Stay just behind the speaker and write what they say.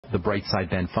the Brightside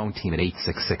Ben phone team at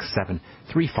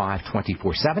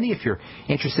 866-735-2470. If you're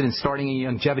interested in starting a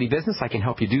longevity business, I can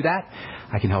help you do that.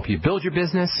 I can help you build your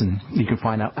business, and you can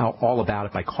find out all about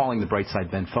it by calling the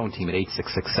Brightside Ben phone team at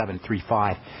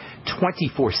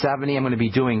 866-735-2470. I'm going to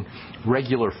be doing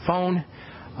regular phone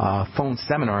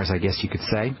seminars, I guess you could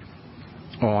say,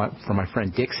 for my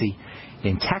friend Dixie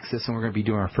in Texas, and we're going to be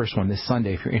doing our first one this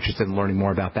Sunday. If you're interested in learning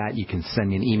more about that, you can send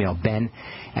me an email,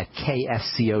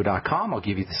 ben@ksco.com. I'll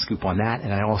give you the scoop on that,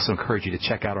 and I also encourage you to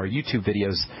check out our YouTube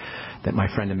videos that my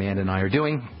friend Amanda and I are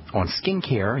doing on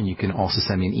skincare, and you can also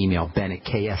send me an email,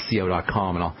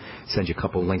 ben@ksco.com, and I'll send you a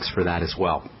couple links for that as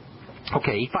well.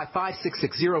 Okay,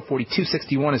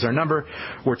 855-660-4261 is our number.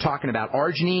 We're talking about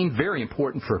arginine, very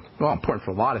important for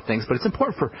a lot of things, but it's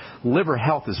important for liver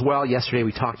health as well. Yesterday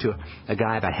we talked to a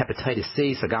guy about hepatitis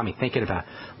C, so it got me thinking about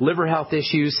liver health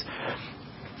issues.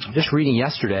 Just reading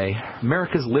yesterday,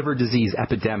 America's liver disease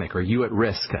epidemic. Are you at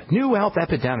risk? A new health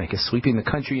epidemic is sweeping the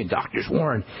country, and doctors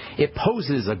warn it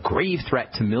poses a grave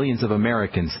threat to millions of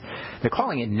Americans. They're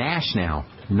calling it NASH now.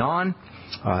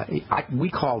 We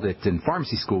called it, in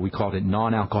pharmacy school, we called it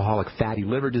non-alcoholic fatty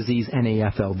liver disease,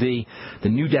 NAFLD. The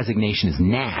new designation is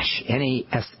NASH,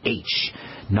 N-A-S-H,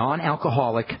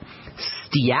 non-alcoholic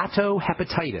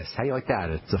steatohepatitis. How do you like that?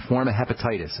 It's a form of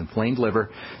hepatitis, inflamed liver.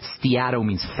 Steato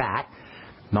means fat.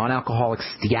 Non-alcoholic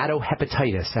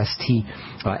steatohepatitis,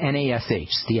 N-A-S-H.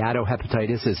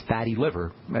 Steatohepatitis is fatty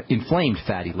liver, inflamed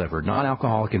fatty liver,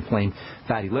 non-alcoholic inflamed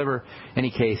fatty liver. Any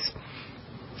case,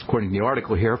 according to the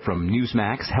article here from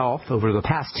Newsmax Health, over the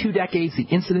past 2 decades, the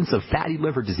incidence of fatty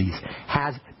liver disease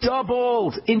has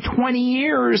doubled in 20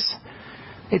 years.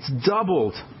 It's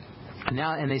doubled.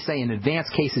 Now, and they say in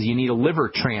advanced cases you need a liver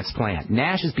transplant.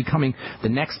 NASH is becoming the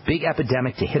next big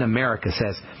epidemic to hit America,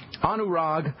 says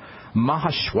Anurag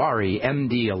Maheshwari,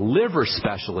 MD, a liver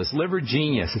specialist, liver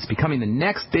genius. It's becoming the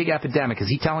next big epidemic. Is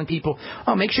he telling people,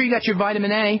 make sure you got your vitamin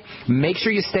A, make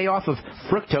sure you stay off of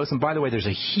fructose. And by the way, there's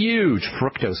a huge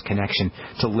fructose connection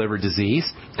to liver disease.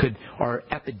 Could our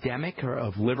epidemic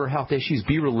of liver health issues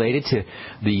be related to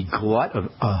the glut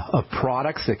of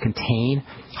products that contain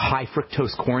high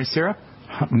fructose corn syrup?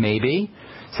 Maybe.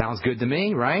 Sounds good to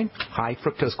me, right? High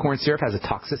fructose corn syrup has a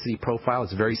toxicity profile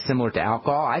that's very similar to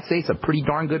alcohol. I'd say it's a pretty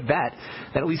darn good bet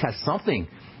that at least has something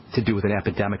to do with an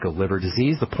epidemic of liver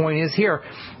disease. The point is here,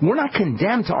 we're not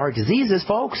condemned to our diseases,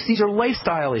 folks. These are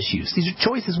lifestyle issues. These are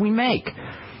choices we make.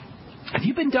 If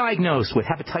you've been diagnosed with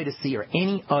hepatitis C or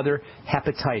any other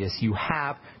hepatitis, you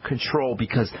have control,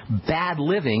 because bad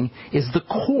living is the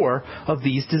core of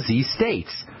these disease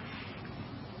states.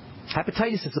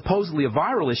 Hepatitis is supposedly a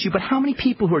viral issue, but how many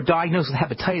people who are diagnosed with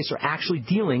hepatitis are actually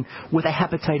dealing with a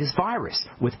hepatitis virus,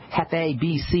 with Hep A,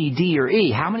 B, C, D, or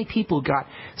E? How many people who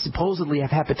supposedly have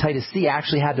hepatitis C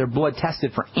actually had their blood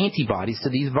tested for antibodies to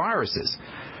these viruses?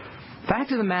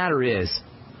 Fact of the matter is,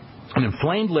 an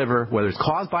inflamed liver, whether it's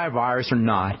caused by a virus or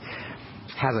not,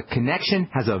 has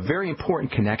a very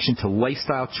important connection to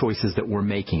lifestyle choices that we're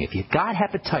making. If you've got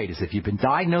hepatitis, if you've been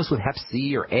diagnosed with Hep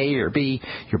C or A or B,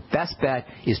 your best bet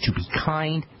is to be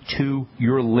kind to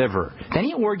your liver. If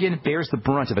any organ bears the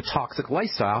brunt of a toxic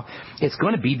lifestyle, it's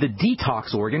going to be the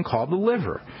detox organ called the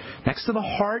liver. Next to the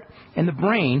heart and the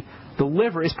brain, the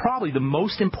liver is probably the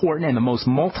most important and the most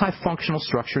multifunctional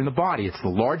structure in the body. It's the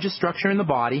largest structure in the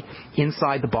body,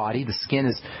 inside the body. The skin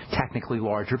is technically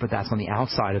larger, but that's on the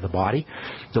outside of the body.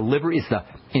 The liver is the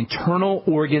internal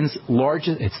organ's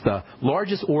largest. It's the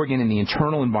largest organ in the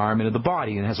internal environment of the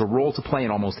body, and has a role to play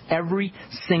in almost every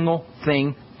single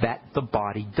thing that the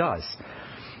body does.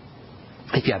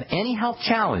 If you have any health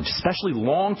challenge, especially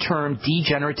long-term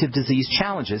degenerative disease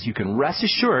challenges, you can rest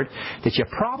assured that you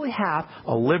probably have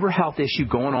a liver health issue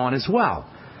going on as well.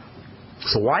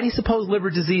 So why do you suppose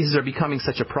liver diseases are becoming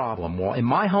such a problem? Well, in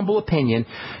my humble opinion,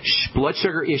 blood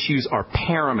sugar issues are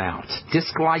paramount.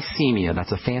 Dysglycemia,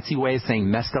 that's a fancy way of saying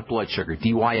messed up blood sugar.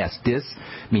 DYS, dys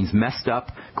means messed up.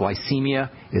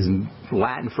 Glycemia is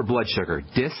Latin for blood sugar.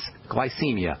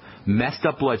 Dysglycemia, messed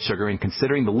up blood sugar. And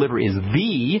considering the liver is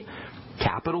the,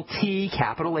 capital T,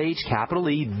 capital H, capital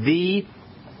E, the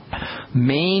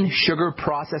main sugar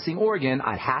processing organ,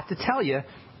 I'd have to tell you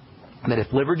that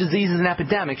if liver disease is an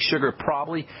epidemic, sugar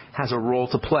probably has a role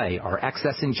to play. Our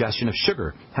excess ingestion of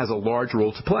sugar has a large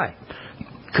role to play.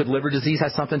 Could liver disease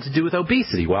have something to do with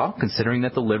obesity? Well, considering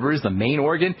that the liver is the main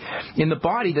organ in the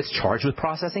body that's charged with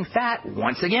processing fat,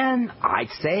 once again, I'd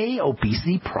say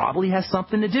obesity probably has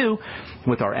something to do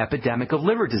with our epidemic of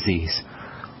liver disease.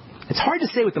 It's hard to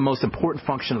say what the most important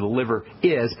function of the liver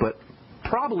is, but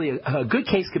probably a good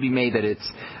case could be made that it's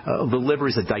the liver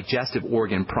is a digestive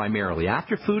organ primarily.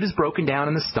 After food is broken down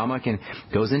in the stomach and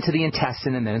goes into the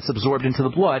intestine and then it's absorbed into the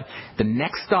blood, the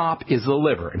next stop is the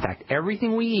liver. In fact,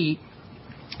 everything we eat,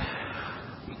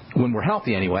 when we're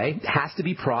healthy anyway, has to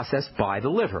be processed by the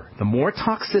liver. The more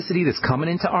toxicity that's coming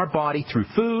into our body through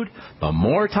food, the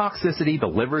more toxicity the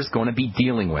liver is going to be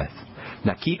dealing with.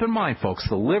 Now, keep in mind, folks,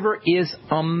 the liver is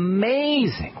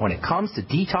amazing when it comes to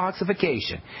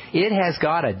detoxification. It has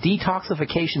got a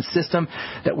detoxification system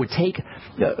that would take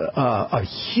a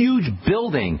huge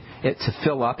building to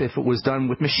fill up if it was done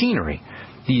with machinery.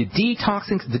 The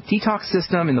detox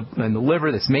system in the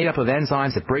liver that's made up of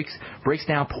enzymes that breaks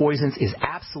down poisons is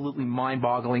absolutely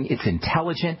mind-boggling. It's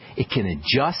intelligent. It can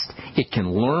adjust. It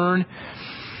can learn.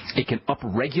 It can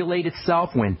upregulate itself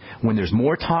when there's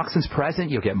more toxins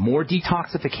present. You'll get more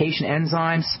detoxification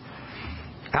enzymes.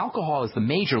 Alcohol is the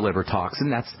major liver toxin.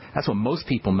 That's what most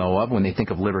people know of when they think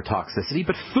of liver toxicity.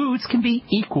 But foods can be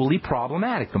equally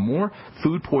problematic. The more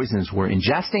food poisons we're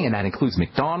ingesting, and that includes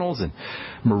McDonald's and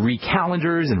Marie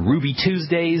Callender's and Ruby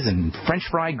Tuesdays and French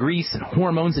fry grease and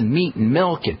hormones and meat and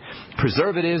milk and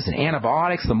preservatives and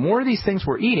antibiotics, the more of these things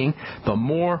we're eating, the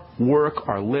more work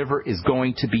our liver is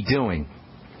going to be doing.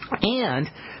 And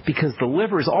because the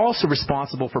liver is also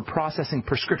responsible for processing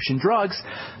prescription drugs,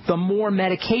 the more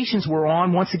medications we're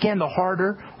on, once again, the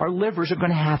harder our livers are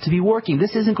going to have to be working.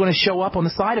 This isn't going to show up on the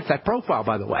side effect profile,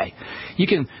 by the way. You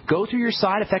can go through your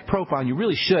side effect profile, and you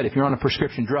really should if you're on a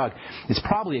prescription drug. It's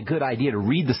probably a good idea to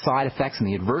read the side effects and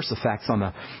the adverse effects on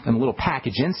the little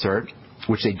package insert,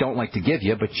 which they don't like to give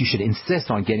you, but you should insist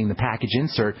on getting the package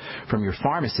insert from your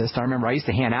pharmacist. I remember I used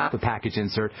to hand out the package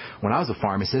insert when I was a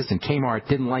pharmacist, and Kmart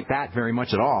didn't like that very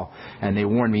much at all, and they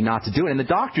warned me not to do it. And the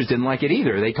doctors didn't like it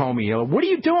either. They told me, what are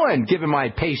you doing giving my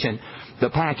patient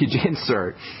the package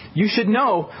insert? You should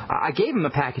know. I gave them the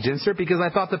package insert because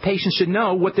I thought the patient should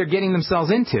know what they're getting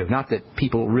themselves into. Not that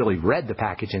people really read the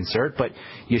package insert, but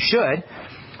you should.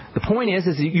 The point is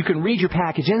that you can read your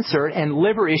package insert, and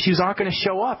liver issues aren't going to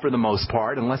show up for the most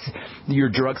part unless your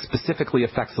drug specifically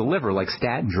affects the liver, like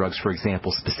statin drugs, for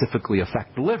example, specifically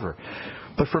affect the liver.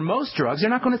 But for most drugs, they're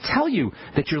not going to tell you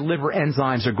that your liver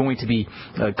enzymes are going to be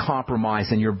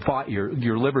compromised and your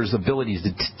liver's abilities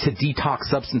to detox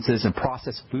substances and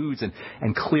process foods and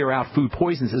clear out food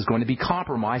poisons is going to be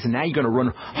compromised, and now you're going to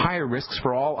run higher risks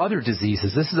for all other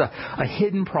diseases. This is a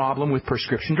hidden problem with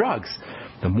prescription drugs.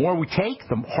 The more we take,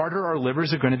 the harder our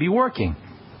livers are going to be working.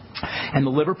 And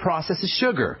the liver processes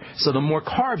sugar, so the more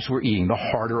carbs we're eating, the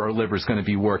harder our liver is going to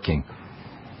be working.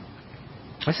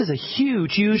 This is a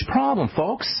huge, huge problem,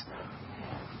 folks.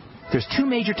 There's two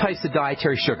major types of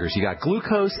dietary sugars. You got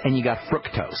glucose and you got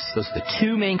fructose. Those are the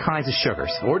two main kinds of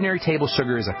sugars. Ordinary table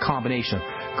sugar is a combination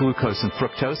of glucose and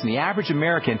fructose, and the average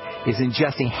American is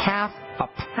ingesting half a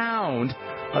pound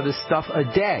of this stuff a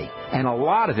day, and a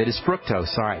lot of it is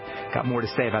fructose. All right, got more to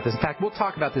say about this. In fact, we'll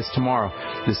talk about this tomorrow,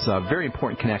 this very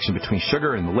important connection between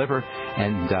sugar and the liver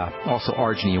and also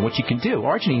arginine and what you can do.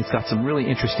 Arginine's got some really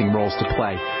interesting roles to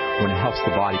play when it helps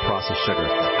the body process sugar.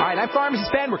 All right, I'm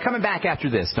Pharmacist Ben. We're coming back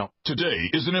after this. Today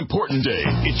is an important day.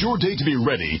 It's your day to be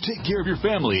ready, take care of your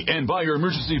family, and buy your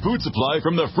emergency food supply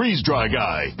from the Freeze Dry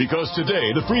Guy. Because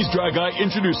today, the Freeze Dry Guy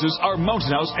introduces our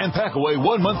Mountain House and Packaway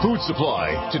 1-month food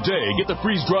supply. Today, get the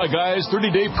Freeze Dry Guy's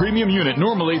 30-day premium unit,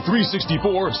 normally $364,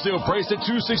 sale price at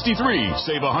 $263.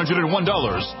 Save $101.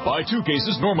 Buy 2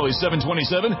 cases, normally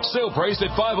 $727, sale price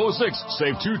at $506.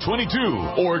 Save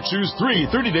 $222. Or choose 3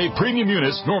 30-day premium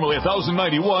units, normally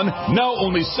 $1,091, now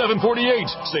only $748.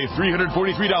 Save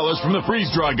 $343 from the Freeze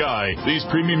Dry Guy. These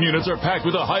premium units are packed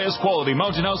with the highest quality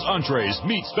Mountain House entrees,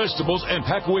 meats, vegetables, and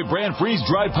Packaway brand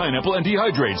freeze-dried pineapple and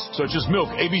dehydrates, such as milk,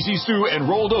 ABC stew,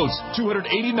 and rolled oats.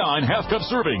 289 half-cup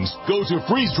servings. Go to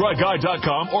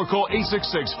freezedryguy.com or call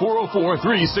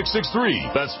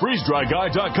 866-404-3663. That's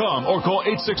freezedryguy.com or call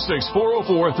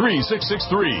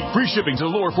 866-404-3663. Free shipping to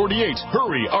the lower 48.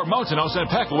 Hurry, our Mountain House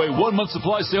and Packaway 1-month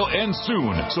supply sale ends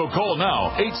soon. So call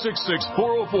now,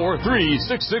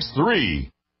 866-404-3663.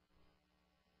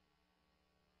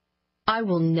 I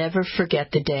will never forget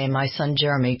the day my son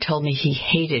Jeremy told me he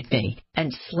hated me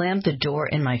and slammed the door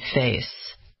in my face.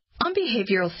 I'm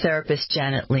behavioral therapist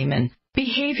Janet Lehman.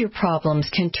 Behavior problems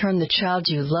can turn the child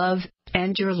you love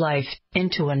and your life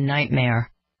into a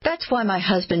nightmare. That's why my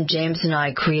husband James and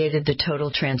I created the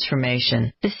Total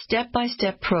Transformation, the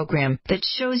step-by-step program that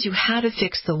shows you how to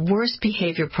fix the worst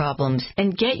behavior problems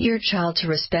and get your child to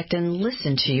respect and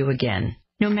listen to you again.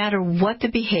 No matter what the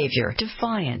behavior,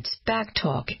 defiance,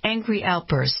 backtalk, angry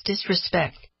outbursts,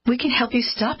 disrespect, we can help you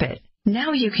stop it.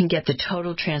 Now you can get the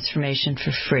Total Transformation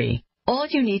for free. All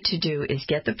you need to do is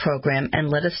get the program and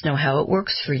let us know how it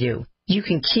works for you. You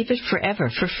can keep it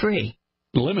forever for free.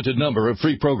 Limited number of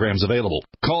free programs available.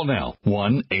 Call now.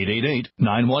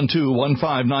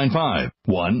 1-888-912-1595.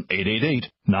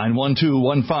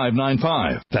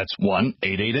 1-888-912-1595. That's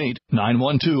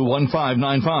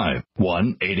 1-888-912-1595.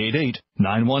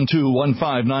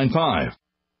 1-888-912-1595.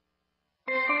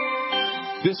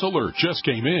 This alert just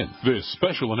came in. This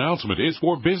special announcement is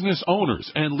for business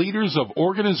owners and leaders of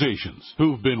organizations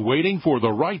who've been waiting for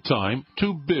the right time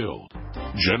to build.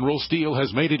 General Steel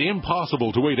has made it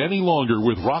impossible to wait any longer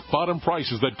with rock-bottom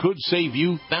prices that could save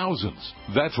you thousands.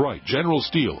 That's right, General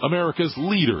Steel, America's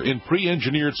leader in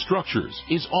pre-engineered structures,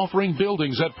 is offering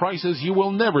buildings at prices you will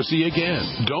never see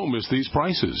again. Don't miss these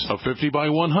prices. A 50 by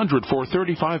 100 for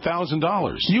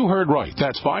 $35,000. You heard right.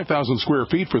 That's 5,000 square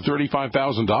feet for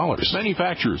 $35,000.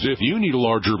 Manufacturers, if you need a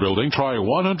larger building, try a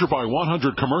 100 by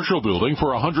 100 commercial building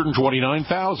for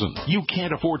 $129,000. You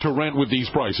can't afford to rent with these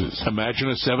prices. Imagine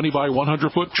a 70 by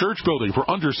 100-foot church building for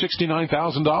under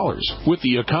 $69,000. With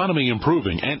the economy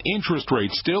improving and interest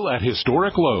rates still at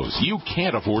historic lows, you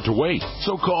can't afford to wait.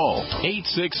 So call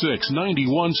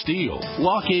 866-91-STEEL.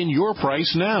 Lock in your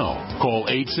price now. Call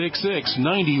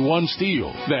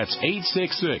 866-91-STEEL. That's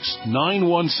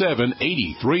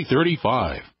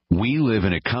 866-917-8335. We live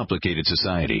in a complicated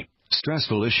society.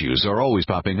 Stressful issues are always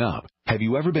popping up. Have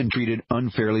you ever been treated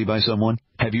unfairly by someone?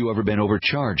 Have you ever been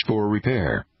overcharged for a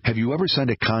repair? Have you ever signed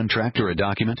a contract or a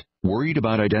document? Worried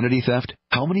about identity theft?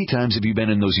 How many times have you been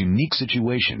in those unique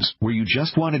situations where you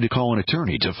just wanted to call an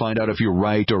attorney to find out if you're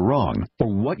right or wrong, or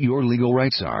what your legal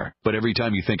rights are? But every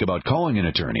time you think about calling an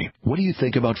attorney, what do you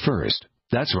think about first?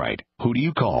 That's right. Who do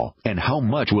you call, and how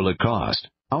much will it cost?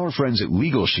 Our friends at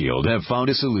Legal Shield have found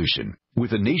a solution.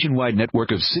 With a nationwide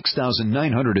network of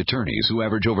 6,900 attorneys who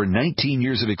average over 19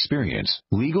 years of experience,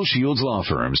 Legal Shield's law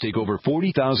firms take over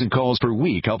 40,000 calls per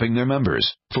week helping their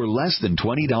members. For less than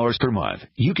 $20 per month,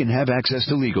 you can have access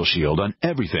to Legal Shield on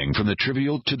everything from the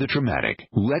trivial to the traumatic.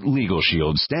 Let Legal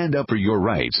Shield stand up for your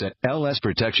rights at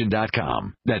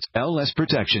lsprotection.com. That's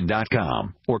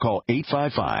lsprotection.com. Or call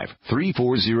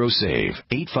 855-340-SAVE,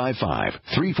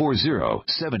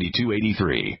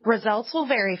 855-340-7283. Results will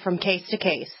vary from case to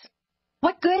case.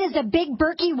 What good is a Big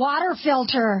Berkey water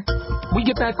filter? We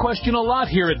get that question a lot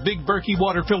here at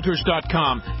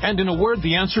BigBerkeyWaterFilters.com. And in a word,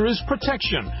 the answer is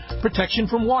protection. Protection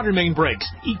from water main breaks,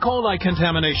 E. coli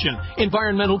contamination,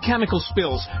 environmental chemical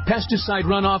spills, pesticide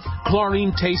runoff,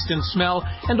 chlorine taste and smell,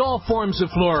 and all forms of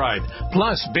fluoride.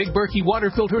 Plus, Big Berkey water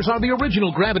filters are the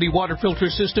original gravity water filter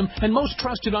system and most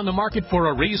trusted on the market for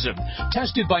a reason.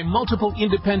 Tested by multiple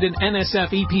independent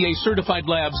NSF EPA certified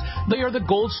labs, they are the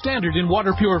gold standard in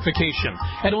water purification.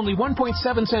 At only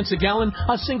 1.7 cents a gallon,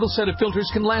 a single set of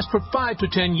filters can last for 5 to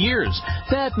 10 years.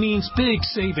 That means big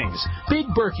savings. Big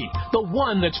Berkey, the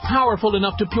one that's powerful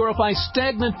enough to purify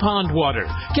stagnant pond water.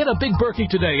 Get a Big Berkey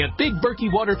today at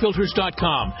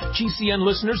BigBerkeyWaterFilters.com. GCN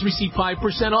listeners receive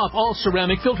 5% off all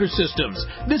ceramic filter systems.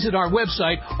 Visit our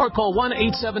website or call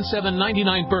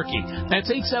 1-877-99-BERKEY. That's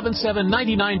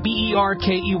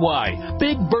 877-99-BERKEY.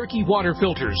 Big Berkey Water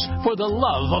Filters, for the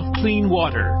love of clean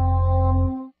water.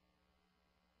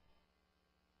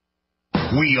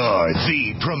 We are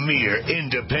the premier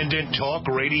independent talk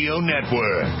radio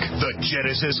network, the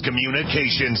Genesis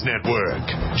Communications Network,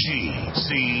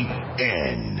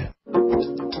 GCN.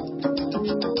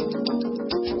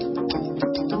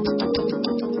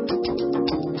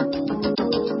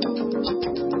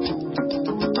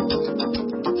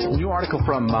 A new article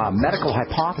from Medical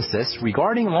Hypothesis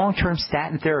regarding long-term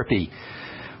statin therapy.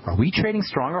 Are we trading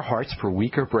stronger hearts for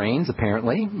weaker brains,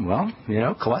 apparently? Well,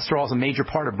 cholesterol is a major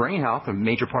part of brain health, a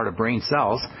major part of brain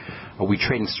cells. Are we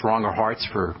trading stronger hearts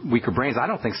for weaker brains? I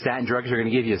don't think statin drugs are going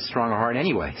to give you a stronger heart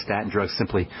anyway. Statin drugs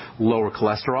simply lower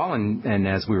cholesterol, and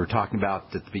as we were talking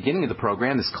about at the beginning of the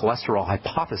program, this cholesterol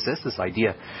hypothesis, this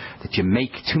idea that you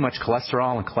make too much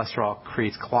cholesterol and cholesterol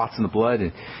creates clots in the blood,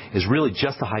 is really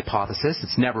just a hypothesis.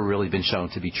 It's never really been shown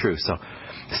to be true. So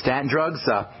statin drugs,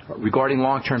 regarding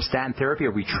long-term statin therapy,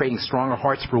 are we trading stronger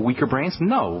hearts for weaker brains?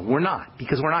 No, we're not,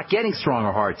 because we're not getting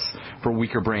stronger hearts for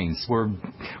weaker brains. We're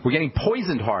getting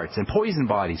poisoned hearts and poisoned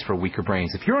bodies for weaker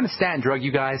brains. If you're on a statin drug,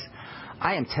 you guys,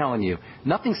 I am telling you,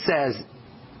 nothing says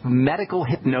medical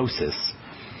hypnosis,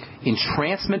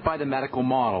 entrancement by the medical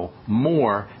model,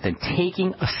 more than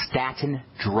taking a statin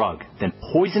drug, than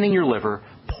poisoning your liver,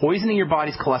 poisoning your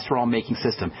body's cholesterol-making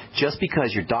system, just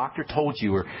because your doctor told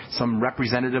you, or some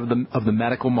representative of the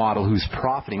medical model who's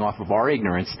profiting off of our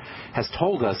ignorance has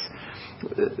told us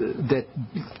that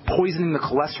poisoning the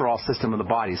cholesterol system of the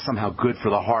body is somehow good for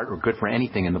the heart or good for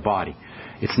anything in the body.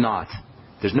 It's not.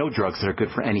 There's no drugs that are good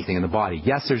for anything in the body.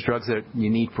 Yes, there's drugs that you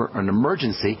need for an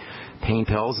emergency, pain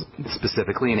pills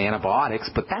specifically and antibiotics,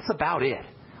 but that's about it.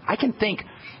 I can think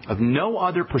of no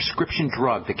other prescription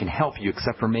drug that can help you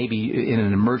except for maybe in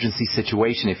an emergency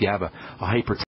situation if you have a hypertension.